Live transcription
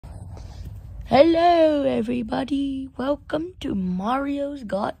Hello, everybody. Welcome to Mario's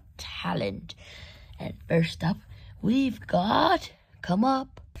Got Talent. And first up, we've got, come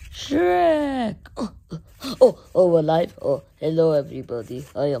up, Shrek. Alive. Oh, hello, everybody.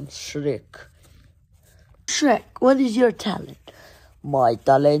 I am Shrek. Shrek, what is your talent? My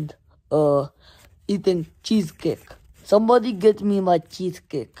talent? Eating cheesecake. Somebody get me my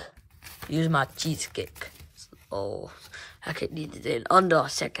cheesecake. Use my cheesecake. Oh, I can eat it in under a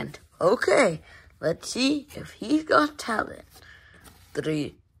second. Okay, let's see if he's got talent.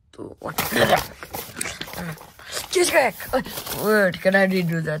 3, 2, 1. Cheesecake! Word, can I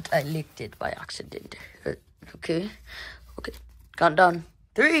redo that? I licked it by accident. Okay. Countdown.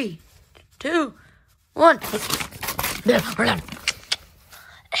 3, 2, 1.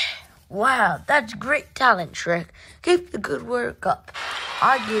 Wow, that's great talent, Shrek. Keep the good work up.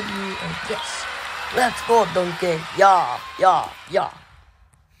 I'll give you a guess. Let's go, Donkey. Yeah.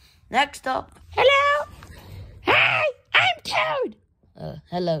 Next up. Hello. Hi, I'm Toad.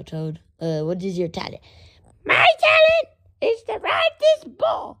 Hello, Toad. What is your talent? My talent is to ride this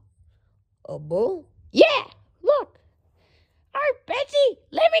bull. A bull? Yeah, look. Our Betsy,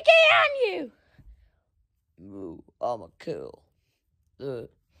 let me get on you. Ooh, I'm a kill.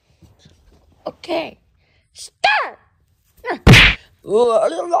 Okay, start.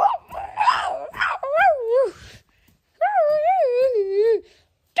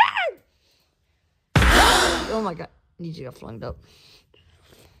 Oh my god, you just got flung up.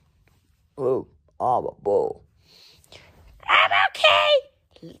 Oh, I'm a bull. I'm okay.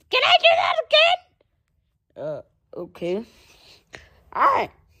 Can I do that again? Okay. All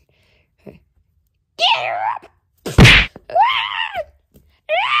right. Get her up.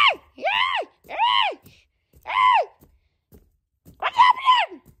 What's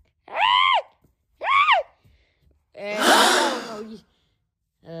happening?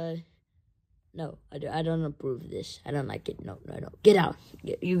 No, I don't approve of this. I don't like it. No. Get out.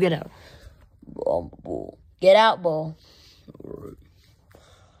 You get out. Bull. Get out, bull.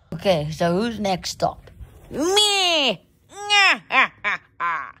 Okay, so who's next up? Me!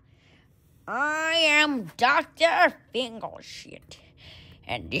 I am Dr. Fingershit,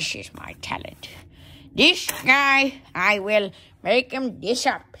 and this is my talent. This guy, I will make him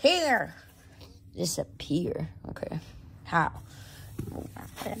disappear. Disappear? Okay. How? All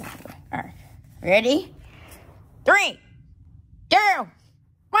right. Ready? 3, 2,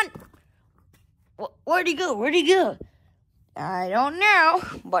 1. Where'd he go? I don't know,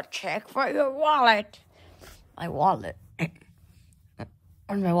 but check for your wallet. My wallet?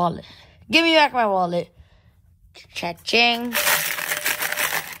 Where's my wallet? Give me back my wallet. Cha-ching.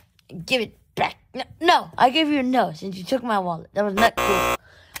 Give it back. No, I gave you a no since you took my wallet. That was not cool.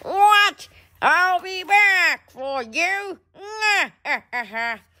 What? I'll be back for you.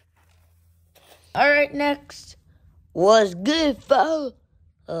 All right, next. What's good, fo?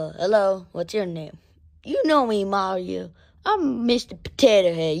 Hello. What's your name? You know me, Mario. I'm Mr.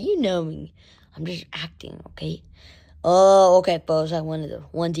 Potato Head. You know me. I'm just acting, okay? Okay, folks. I'm one of the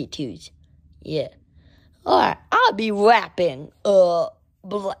 1-2s. Yeah. All right. I'll be rapping.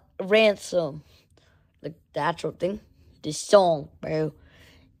 Ransom. Like the actual thing. This song, bro.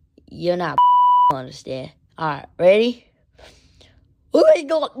 You're not understand. All right. Ready? We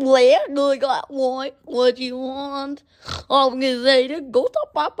got black, we got white, what you want? I'm gonna say to go to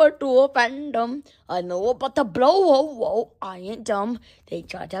Papa to a fandom. I know about the blow, I ain't dumb. They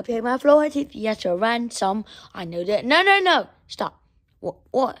tried to pay my floor, yes, a ransom. I know that. No, stop.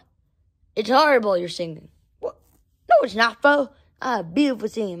 What? It's horrible you're singing. What? No, it's not, fo. I have beautiful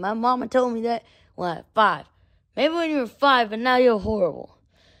singing. My mama told me that when I was 5. Maybe when you were 5, and now you're horrible.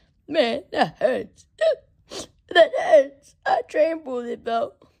 Man, that hurts. That hurts. I trampled it,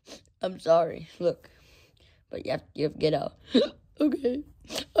 though. I'm sorry. Look. But you have to get out. Okay.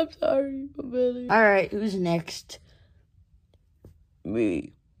 I'm sorry. Alright, who's next?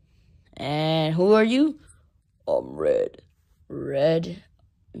 Me. And who are you? I'm Red. Red?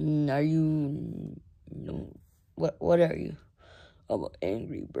 Are you... No. What are you? I'm an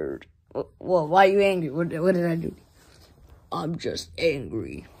angry bird. Well, why are you angry? What did I do? I'm just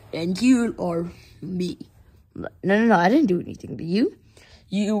angry. And you are me. No, I didn't do anything to you.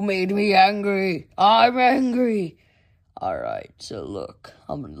 You made me angry. I'm angry. Alright, so look.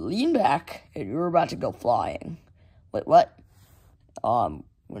 I'm going to lean back, and you're about to go flying. Wait, what? I'm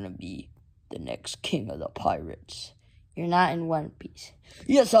going to be the next king of the pirates. You're not in One Piece.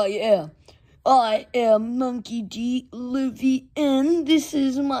 Yes, I am. I am Monkey D. Luffy, and this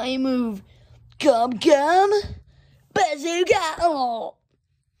is my move. Come, bazooka! Oh.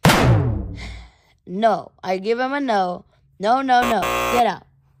 No, I give him a no. No. Get out.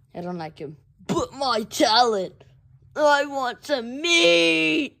 I don't like him. But my talent. I want some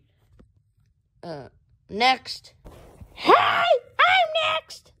meat. Next. Hi, I'm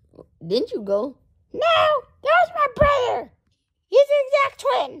next. Didn't you go? No, that was my brother. He's an exact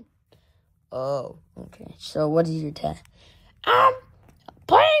twin. Oh, okay. So what is your talent?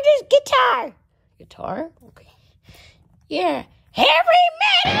 Playing this guitar. Guitar? Okay. Yeah, heavy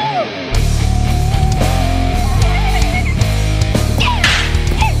metal.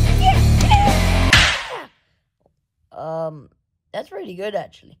 That's pretty good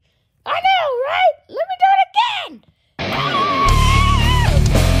actually. I know, right? Let me do it again.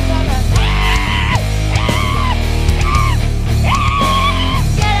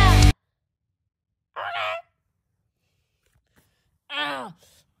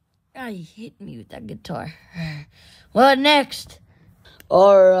 You hit me with that guitar. What next?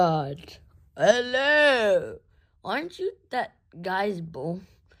 Alright. Hello. Aren't you that guy's bull?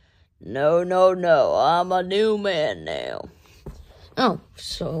 No. I'm a new man now. Oh,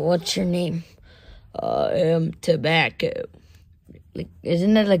 so what's your name? I am Tobacco. Like,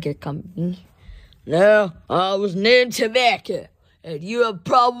 isn't that like your company? No, I was named Tobacco. And you have a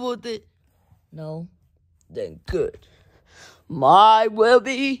problem with it? No? Then good. I will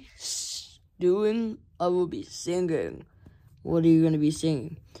be singing. What are you going to be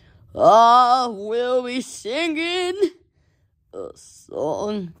singing? I will be singing a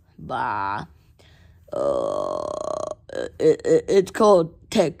song by, it's called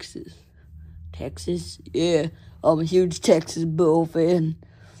Texas. Texas? Yeah, I'm a huge Texas Bull fan.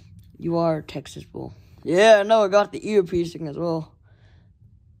 You are a Texas Bull. Yeah, no, I got the ear piercing as well.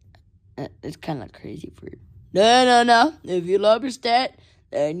 It's kind of crazy for you. No. If you love your stat,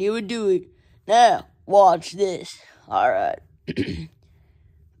 then you would do it. Now, watch this. Alright.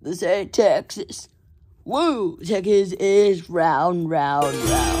 This ain't Texas. Woo! Texas is round.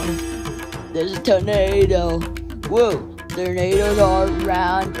 There's a tornado. Woo! Tornadoes are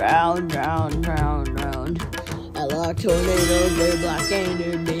round. I like tornadoes, they're black and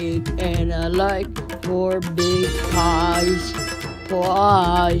they're big. And I like more big pies.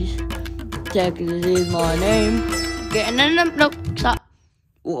 Texas is my name. No, stop.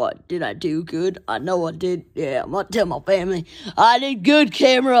 What, did I do good? I know I did. Yeah, I'm gonna tell my family. I did good,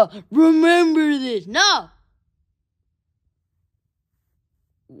 camera. Remember this. No.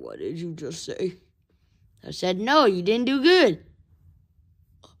 What did you just say? I said, no, you didn't do good.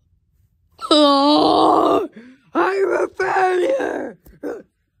 Oh, I'm a failure.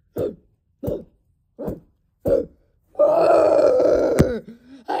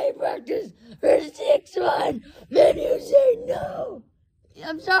 I practiced for 6 months, then you say no.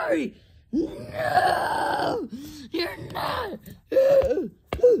 I'm sorry. No, you're not.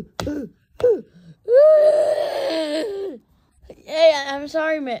 Hey, I'm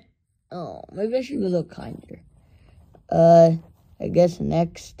sorry, man. Oh, maybe I should be a little kinder. I guess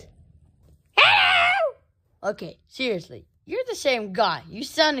next. Hello! Okay, seriously. You're the same guy. You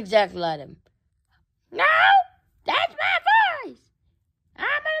sound exactly like him. No, that's my voice. I'm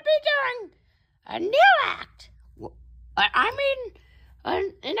going to be doing a new act. I mean,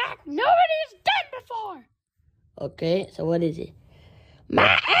 an act nobody's done before. Okay, so what is it?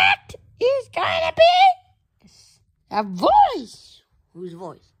 My act is going to be a voice. Whose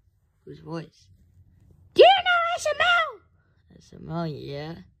voice? Whose voice? Do you know SML? SML,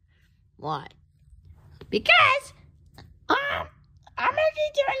 yeah. Why? Because I'm going to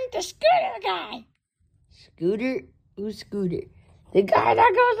be doing the Scooter guy. Scooter? Who's Scooter? The guy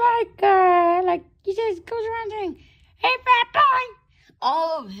that goes like he says, goes around saying, hey, fat boy.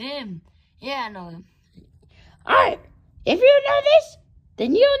 Oh, him. Yeah, I know him. All right. If you know this,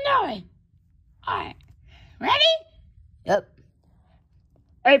 then you'll know it. All right. Ready? Yep.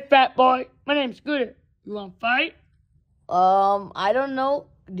 Hey, fat boy. My name's Scooter. You want to fight? I don't know.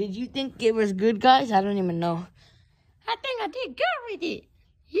 Did you think it was good, guys? I don't even know. I think I did good with it.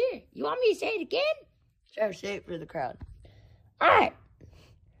 Here, you want me to say it again? Sure, say it for the crowd. All right.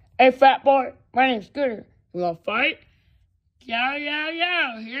 Hey, fat boy. My name's Scooter. You want to fight? Yo.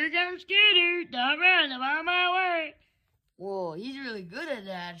 Here comes Scooter. Don't run. I'm on my way. Whoa, he's really good at it,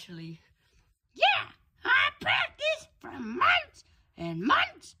 actually. Yeah, I practiced for months and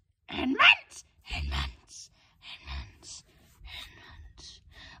months and months and months and months and months.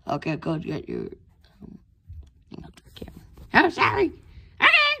 Okay, go get your camera. Oh, sorry.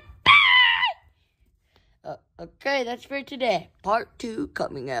 Okay, bye! Okay, that's for today. Part 2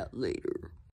 coming out later.